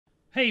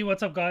Hey,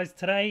 what's up guys?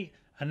 Today,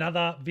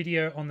 another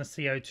video on the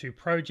CO2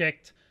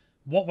 project.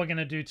 What we're going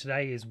to do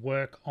today is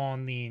work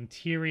on the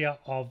interior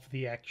of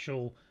the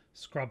actual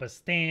scrubber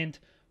stand.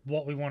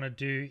 What we want to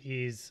do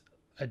is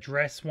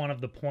address one of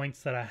the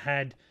points that I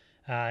had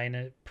in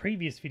a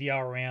previous video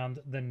around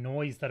the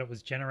noise that it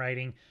was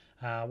generating.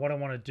 What I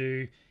want to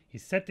do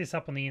is set this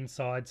up on the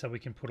inside so we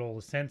can put all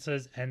the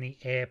sensors and the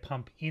air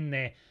pump in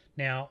there.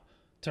 Now,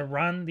 to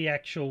run the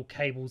actual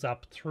cables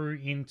up through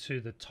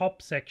into the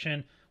top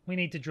section, we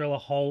need to drill a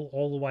hole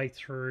all the way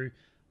through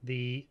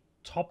the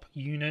top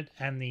unit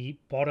and the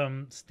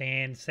bottom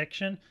stand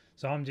section.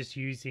 So I'm just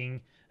using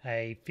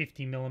a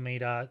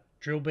 50mm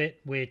drill bit,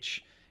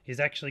 which is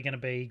actually going to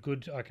be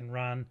good. I can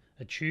run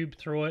a tube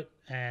through it,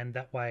 and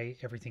that way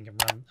everything can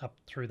run up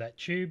through that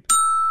tube.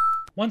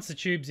 Once the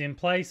tube's in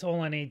place,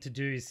 all I need to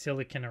do is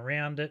silicone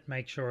around it,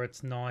 make sure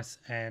it's nice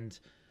and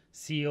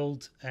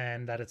sealed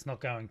and that it's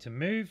not going to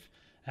move.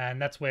 And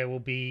that's where we'll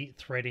be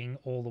threading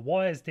all the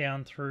wires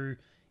down through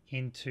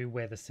into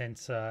where the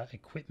sensor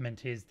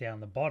equipment is down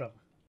the bottom.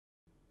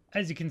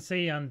 As you can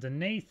see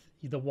underneath,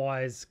 the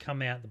wires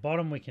come out the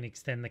bottom. We can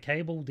extend the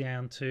cable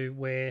down to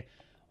where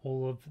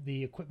all of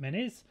the equipment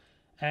is.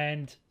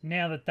 And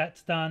now that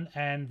that's done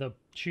and the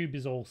tube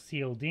is all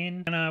sealed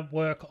in, I'm going to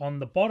work on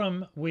the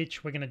bottom,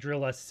 which we're going to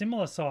drill a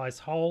similar size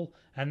hole,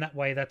 and that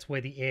way that's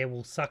where the air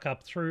will suck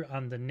up through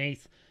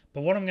underneath.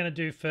 But what I'm going to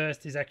do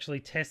first is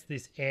actually test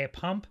this air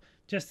pump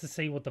just to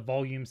see what the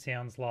volume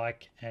sounds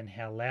like and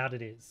how loud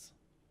it is.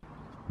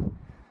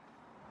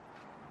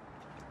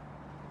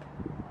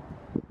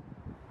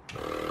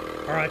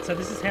 Alright, so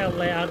this is how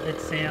loud it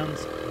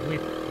sounds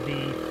with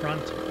the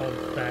front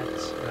of that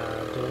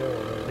door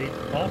or the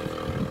lid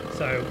off.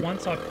 So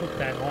once I put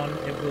that on,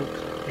 it will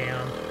cut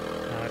down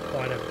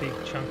quite a big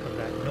chunk of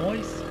that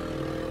noise.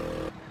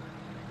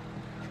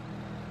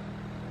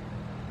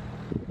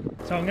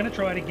 So I'm going to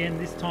try it again,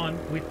 this time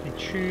with the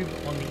tube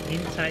on the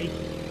intake.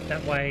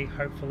 That way,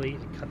 hopefully,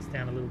 it cuts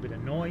down a little bit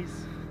of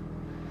noise.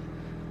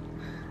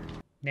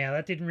 Now,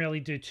 that didn't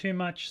really do too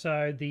much,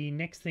 so the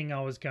next thing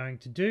I was going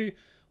to do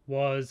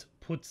was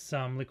put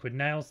some liquid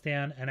nails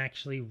down and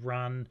actually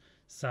run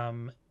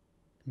some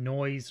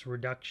noise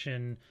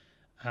reduction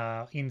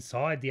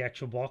inside the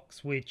actual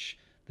box, which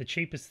the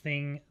cheapest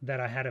thing that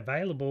I had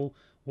available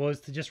was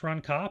to just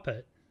run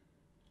carpet.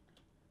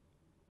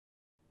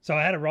 So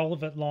I had a roll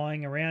of it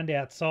lying around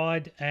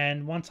outside,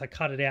 and once I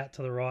cut it out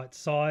to the right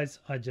size,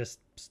 I just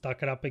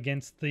stuck it up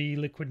against the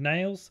liquid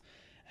nails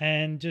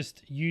and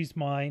just used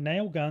my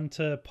nail gun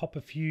to pop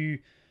a few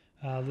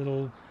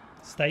little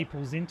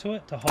staples into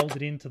it to hold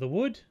it into the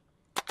wood.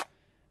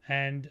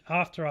 And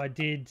after I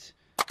did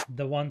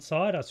the one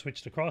side, I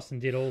switched across and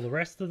did all the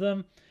rest of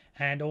them,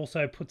 and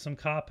also put some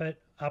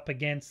carpet up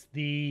against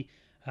the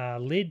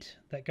lid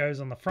that goes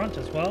on the front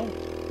as well.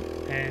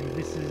 And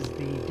this is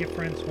the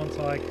difference once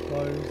I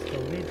close the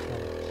lid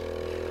on it.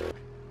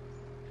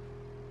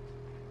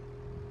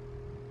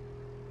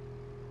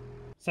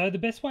 So the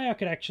best way I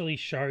could actually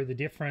show the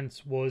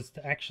difference was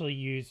to actually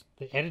use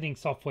the editing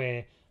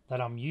software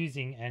that I'm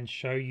using and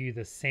show you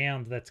the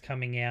sound that's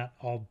coming out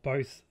of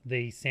both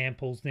the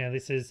samples. Now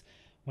this is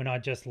when I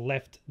just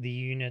left the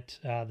unit,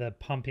 the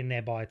pump in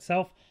there by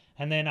itself,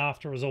 and then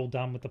after it was all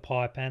done with the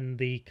pipe and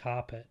the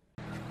carpet.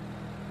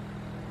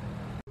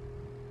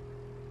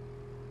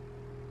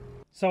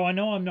 So I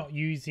know I'm not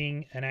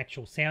using an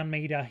actual sound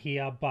meter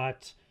here,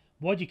 but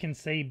what you can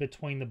see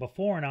between the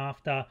before and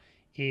after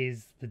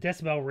is the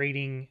decibel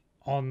reading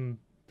on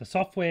the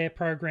software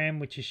program,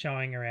 which is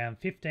showing around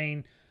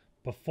 15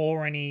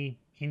 before any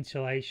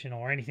insulation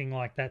or anything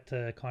like that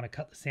to kind of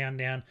cut the sound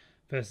down,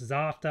 versus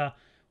after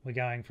we're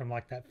going from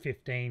like that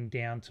 15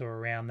 down to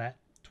around that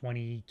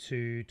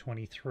 22,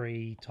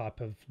 23 type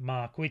of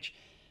mark, which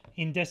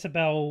in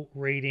decibel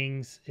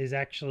readings is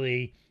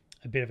actually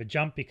a bit of a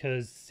jump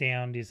because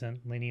sound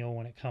isn't linear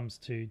when it comes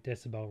to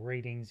decibel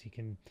readings. You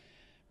can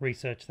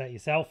research that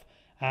yourself.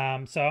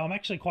 So I'm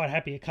actually quite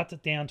happy. It cuts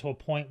it down to a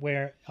point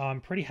where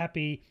I'm pretty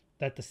happy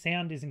that the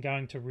sound isn't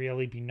going to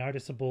really be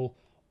noticeable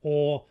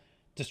or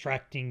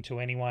distracting to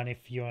anyone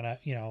if you're on a,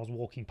 I was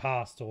walking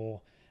past,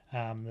 or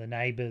the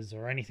neighbors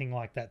or anything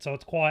like that. So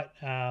it's quite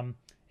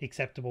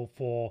acceptable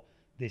for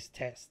this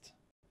test.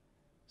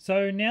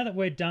 So now that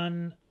we're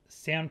done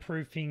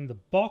soundproofing the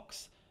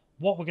box,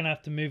 what we're going to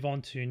have to move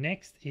on to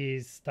next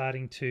is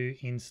starting to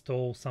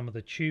install some of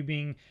the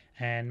tubing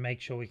and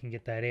make sure we can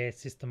get that air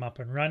system up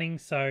and running.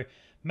 So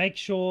make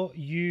sure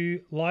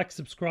you like,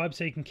 subscribe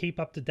so you can keep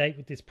up to date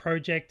with this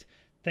project.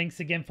 Thanks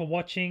again for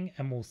watching,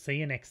 and we'll see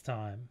you next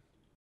time.